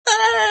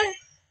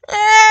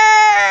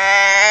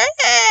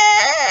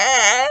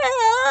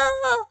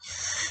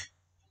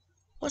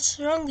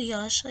wrong,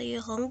 Yasha? Are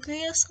you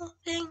hungry or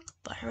something?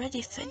 But I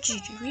already fed you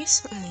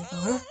recently,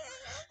 though.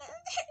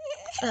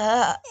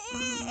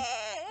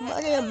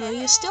 Mariam,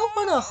 you still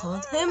wanna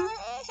hold him?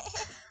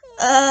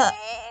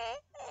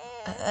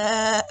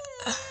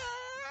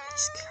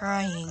 He's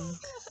crying.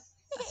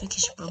 I think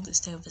he should probably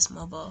stay with his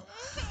mother.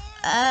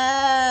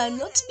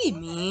 Not to be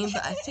mean,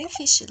 but I think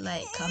he should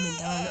calm him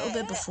down a little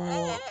bit before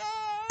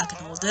I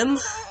can hold him.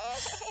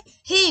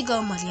 Here you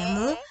go,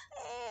 Mariam.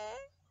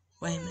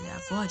 Wait a minute, I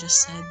thought I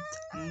just said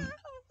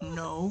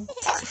no.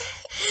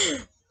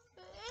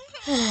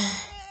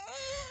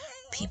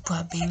 People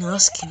have been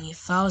asking me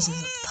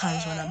thousands of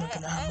times when I'm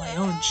gonna have my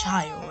own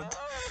child.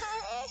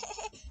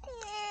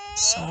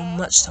 So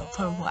much to the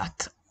point where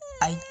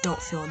I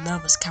don't feel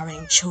nervous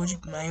carrying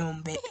children, my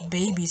own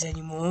babies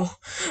anymore.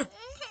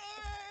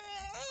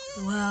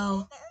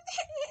 Well,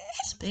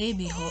 this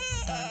baby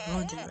that I'm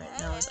holding right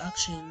now is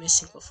actually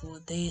missing for 4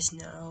 days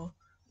now.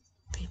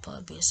 People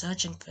have been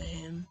searching for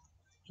him.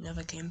 He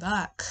never came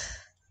back.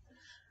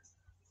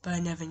 But I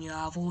never knew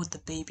out of all the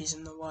babies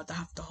in the world I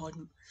have to hold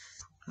him.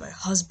 My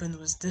husband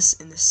was this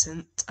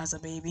innocent as a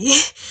baby.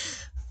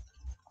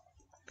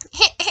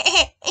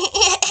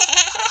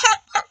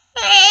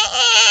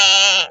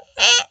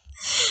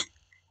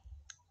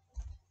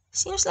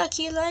 Seems like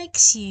he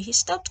likes you. He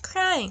stopped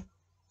crying.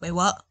 Wait,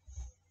 what?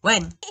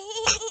 When?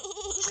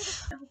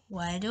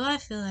 Why do I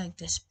feel like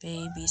this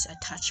baby's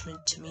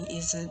attachment to me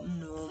isn't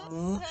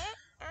normal?